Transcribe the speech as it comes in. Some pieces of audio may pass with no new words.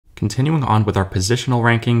Continuing on with our positional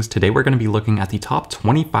rankings, today we're going to be looking at the top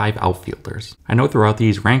 25 outfielders. I know throughout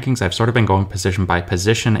these rankings I've sort of been going position by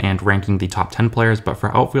position and ranking the top 10 players, but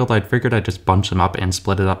for outfield I figured I'd just bunch them up and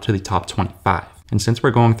split it up to the top 25. And since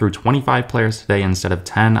we're going through 25 players today instead of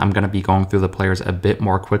 10, I'm going to be going through the players a bit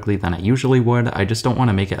more quickly than I usually would. I just don't want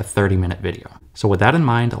to make it a 30-minute video. So with that in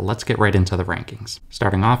mind, let's get right into the rankings.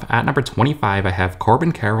 Starting off at number 25, I have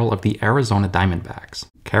Corbin Carroll of the Arizona Diamondbacks.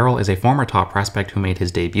 Carroll is a former top prospect who made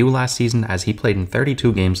his debut last season as he played in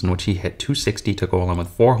 32 games in which he hit .260 to go along with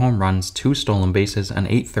 4 home runs, 2 stolen bases, an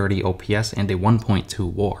 .830 OPS, and a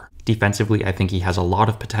 1.2 WAR. Defensively, I think he has a lot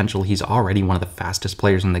of potential. He's already one of the fastest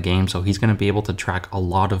players in the game, so he's going to be able to track a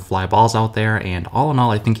lot of fly balls out there, and all in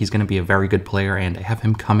all, I think he's going to be a very good player, and I have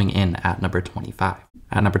him coming in at number 25.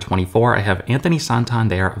 At number 24, I have Anthony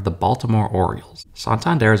Santander of the Baltimore Orioles.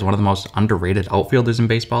 Santander is one of the most underrated outfielders in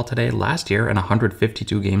baseball today. Last year, in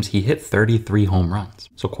 152 games, he hit 33 home runs.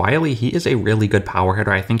 So quietly, he is a really good power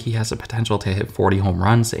hitter. I think he has the potential to hit 40 home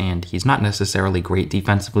runs, and he's not necessarily great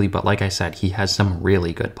defensively, but like I said, he has some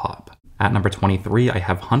really good pop. At number 23, I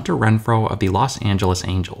have Hunter Renfroe of the Los Angeles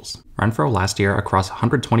Angels. Renfroe last year across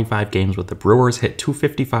 125 games with the Brewers hit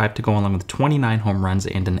 .255 to go along with 29 home runs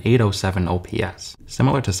and an .807 OPS.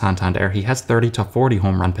 Similar to Santander, he has 30 to 40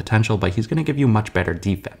 home run potential, but he's going to give you much better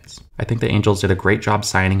defense. I think the Angels did a great job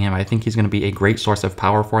signing him. I think he's going to be a great source of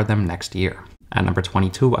power for them next year. At number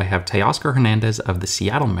 22, I have Teoscar Hernandez of the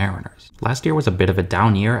Seattle Mariners. Last year was a bit of a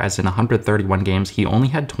down year, as in 131 games he only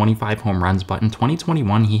had 25 home runs, but in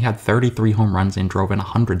 2021 he had 33 home runs and drove in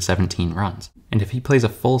 117 runs. And if he plays a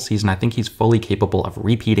full season, I think he's fully capable of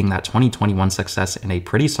repeating that 2021 success in a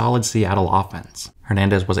pretty solid Seattle offense.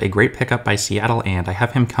 Hernandez was a great pickup by Seattle, and I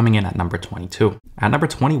have him coming in at number 22. At number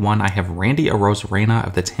 21, I have Randy Arozarena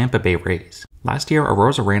of the Tampa Bay Rays. Last year,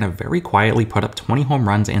 Arozarena very quietly put up 20 home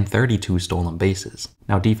runs and 32 stolen bases.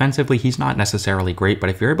 Now defensively, he's not necessarily great, but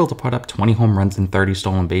if you're able to put up 20 home runs and 30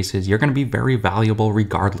 stolen bases, you're going to be very valuable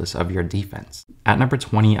regardless of your defense. At number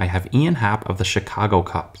 20, I have Ian Happ of the Chicago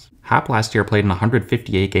Cubs. Happ last year played in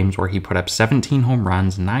 158 games where he put up 17 home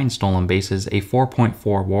runs, 9 stolen bases, a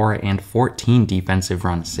 4.4 WAR, and 14 defensive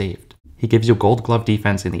runs saved. He gives you Gold Glove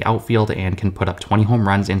defense in the outfield and can put up 20 home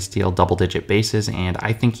runs and steal double-digit bases, and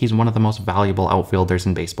I think he's one of the most valuable outfielders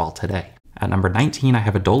in baseball today. At number 19, I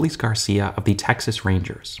have Adolis Garcia of the Texas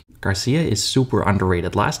Rangers. Garcia is super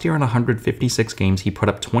underrated. Last year in 156 games, he put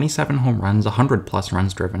up 27 home runs, 100 plus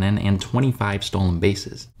runs driven in, and 25 stolen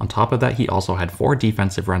bases. On top of that, he also had 4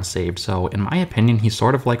 defensive runs saved, so in my opinion, he's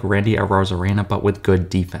sort of like Randy Arozarena, but with good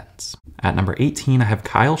defense. At number 18, I have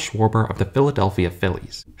Kyle Schwarber of the Philadelphia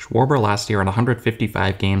Phillies. Schwarber last year in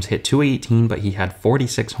 155 games hit .218, but he had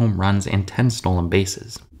 46 home runs and 10 stolen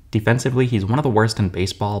bases. Defensively, he's one of the worst in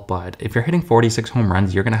baseball, but if you're hitting 46 home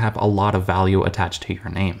runs, you're going to have a lot of value attached to your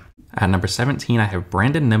name. At number 17, I have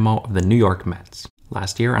Brandon Nimmo of the New York Mets.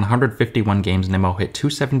 Last year, in 151 games, Nimmo hit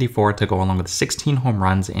 .274 to go along with 16 home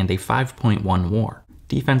runs and a 5.1 WAR.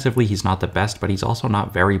 Defensively, he's not the best, but he's also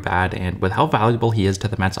not very bad, and with how valuable he is to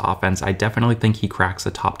the Mets offense, I definitely think he cracks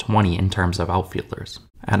the top 20 in terms of outfielders.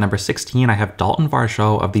 At number 16, I have Dalton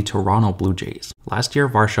Varsho of the Toronto Blue Jays. Last year,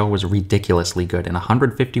 Varsho was ridiculously good. In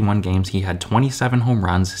 151 games, he had 27 home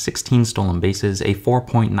runs, 16 stolen bases, a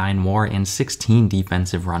 4.9 WAR, and 16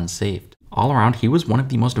 defensive runs saved. All around, he was one of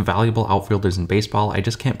the most valuable outfielders in baseball. I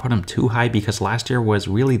just can't put him too high because last year was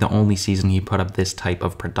really the only season he put up this type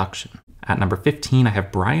of production. At number 15, I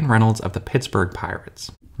have Brian Reynolds of the Pittsburgh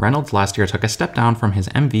Pirates. Reynolds last year took a step down from his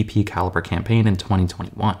MVP caliber campaign in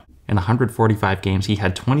 2021. In 145 games, he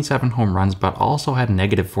had 27 home runs, but also had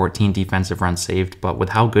negative 14 defensive runs saved, but with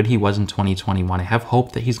how good he was in 2021, I have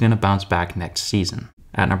hope that he's going to bounce back next season.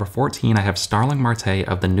 At number 14, I have Starling Marte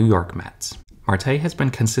of the New York Mets. Marte has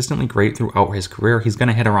been consistently great throughout his career. He's going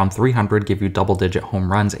to hit around 300, give you double-digit home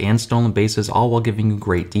runs and stolen bases, all while giving you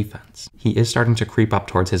great defense. He is starting to creep up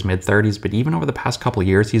towards his mid-30s, but even over the past couple of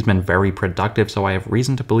years, he's been very productive, so I have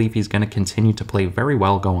reason to believe he's going to continue to play very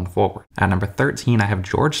well going forward. At number 13, I have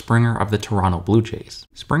George Springer of the Toronto Blue Jays.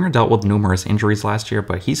 Springer dealt with numerous injuries last year,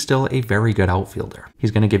 but he's still a very good outfielder.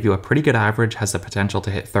 He's going to give you a pretty good average, has the potential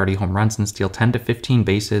to hit 30 home runs and steal 10 to 15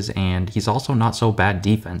 bases, and he's also not so bad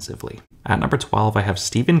defensively. At number 12, I have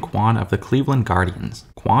Stephen Kwan of the Cleveland Guardians.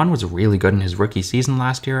 Kwan was really good in his rookie season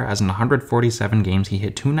last year, as in 147 games he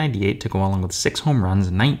hit .298 to go along with 6 home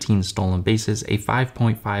runs, 19 stolen bases, a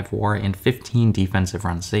 5.5 WAR, and 15 defensive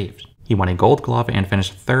runs saved. He won a Gold Glove and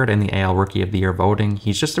finished 3rd in the AL Rookie of the Year voting.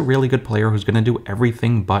 He's just a really good player who's going to do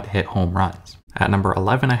everything but hit home runs. At number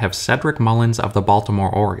 11, I have Cedric Mullins of the Baltimore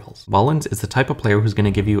Orioles. Mullins is the type of player who's going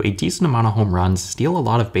to give you a decent amount of home runs, steal a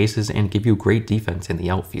lot of bases, and give you great defense in the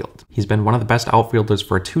outfield. He's been one of the best outfielders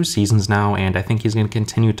for 2 seasons now, and I think he's going to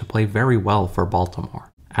continue to play very well for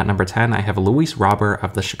Baltimore. At number 10, I have Luis Robert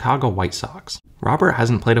of the Chicago White Sox. Robert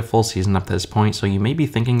hasn't played a full season up to this point, so you may be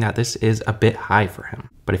thinking that this is a bit high for him.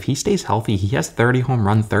 But if he stays healthy, he has 30 home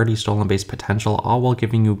run, 30 stolen base potential, all while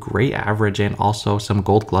giving you great average and also some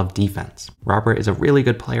Gold Glove defense. Robert is a really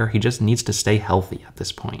good player, he just needs to stay healthy at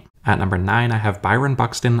this point. At number 9, I have Byron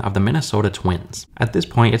Buxton of the Minnesota Twins. At this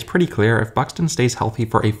point, it's pretty clear if Buxton stays healthy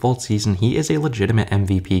for a full season, he is a legitimate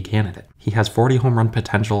MVP candidate. He has 40 home run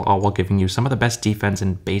potential, all while giving you some of the best defense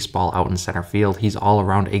in baseball out in center field. He's all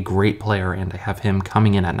around a great player, and I have him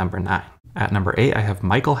coming in at number 9. At number 8, I have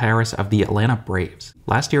Michael Harris of the Atlanta Braves.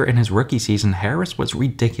 Last year in his rookie season, Harris was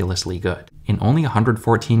ridiculously good. In only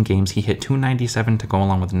 114 games, he hit .297 to go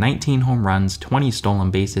along with 19 home runs, 20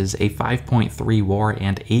 stolen bases, a 5.3 WAR,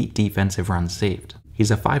 and 8 defensive runs saved.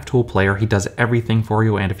 He's a 5-tool player, he does everything for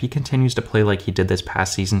you, and if he continues to play like he did this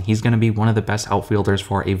past season, he's going to be one of the best outfielders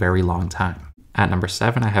for a very long time. At number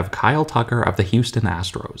 7, I have Kyle Tucker of the Houston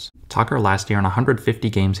Astros. Tucker last year in 150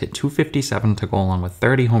 games hit .257 to go along with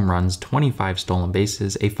 30 home runs, 25 stolen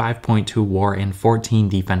bases, a 5.2 WAR, and 14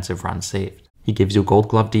 defensive runs saved. He gives you Gold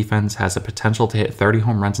Glove defense, has the potential to hit 30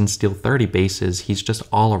 home runs and steal 30 bases. He's just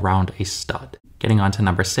all around a stud. Getting on to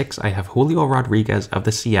number 6, I have Julio Rodriguez of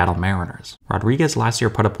the Seattle Mariners. Rodriguez last year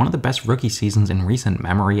put up one of the best rookie seasons in recent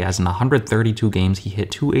memory, as in 132 games he hit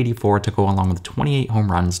 .284 to go along with 28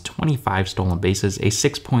 home runs, 25 stolen bases, a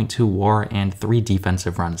 6.2 WAR, and 3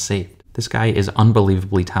 defensive runs saved. This guy is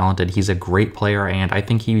unbelievably talented, he's a great player, and I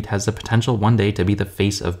think he has the potential one day to be the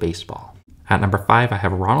face of baseball. At number 5, I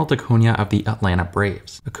have Ronald Acuna of the Atlanta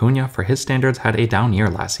Braves. Acuna, for his standards, had a down year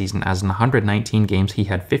last season, as in 119 games he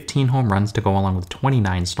had 15 home runs to go along with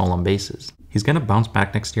 29 stolen bases. He's going to bounce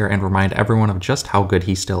back next year and remind everyone of just how good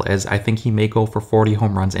he still is. I think he may go for 40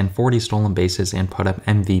 home runs and 40 stolen bases and put up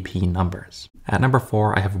MVP numbers. At number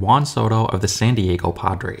 4, I have Juan Soto of the San Diego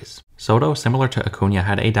Padres. Soto, similar to Acuna,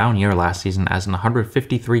 had a down year last season, as in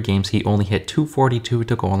 153 games he only hit .242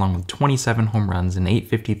 to go along with 27 home runs, an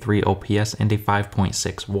 853 OPS, and a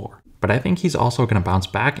 5.6 WAR. But I think he's also going to bounce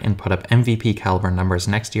back and put up MVP caliber numbers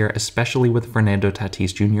next year, especially with Fernando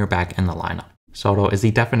Tatis Jr. back in the lineup. Soto is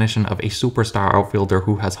the definition of a superstar outfielder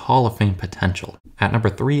who has Hall of Fame potential. At number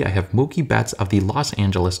 3, I have Mookie Betts of the Los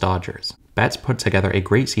Angeles Dodgers. Betts put together a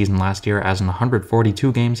great season last year, as in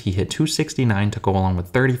 142 games he hit .269 to go along with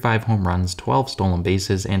 35 home runs, 12 stolen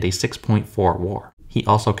bases, and a 6.4 WAR. He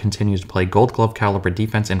also continues to play Gold Glove caliber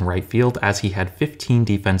defense in right field, as he had 15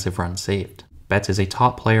 defensive runs saved. Betts is a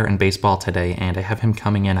top player in baseball today, and I have him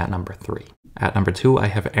coming in at number 3. At number 2, I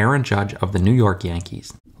have Aaron Judge of the New York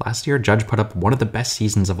Yankees. Last year, Judge put up one of the best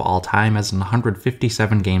seasons of all time, as in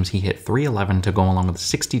 157 games he hit .311 to go along with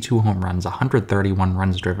 62 home runs, 131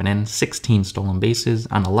 runs driven in, 16 stolen bases,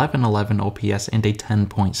 an 1111 OPS, and a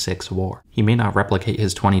 10.6 WAR. He may not replicate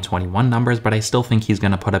his 2021 numbers, but I still think he's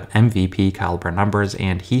going to put up MVP caliber numbers,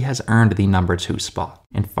 and he has earned the number 2 spot.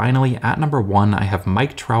 And finally, at number 1, I have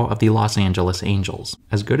Mike Trout of the Los Angeles Angels.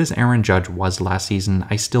 As good as Aaron Judge was last season,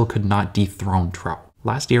 I still could not dethrone Trout.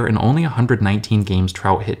 Last year, in only 119 games,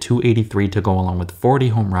 Trout hit .283 to go along with 40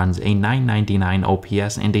 home runs, a 999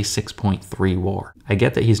 OPS, and a 6.3 WAR. I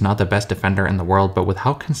get that he's not the best defender in the world, but with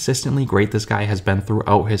how consistently great this guy has been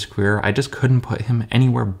throughout his career, I just couldn't put him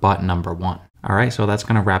anywhere but number 1. Alright, so that's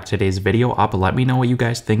going to wrap today's video up. Let me know what you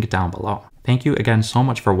guys think down below. Thank you again so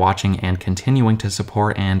much for watching and continuing to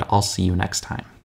support, and I'll see you next time.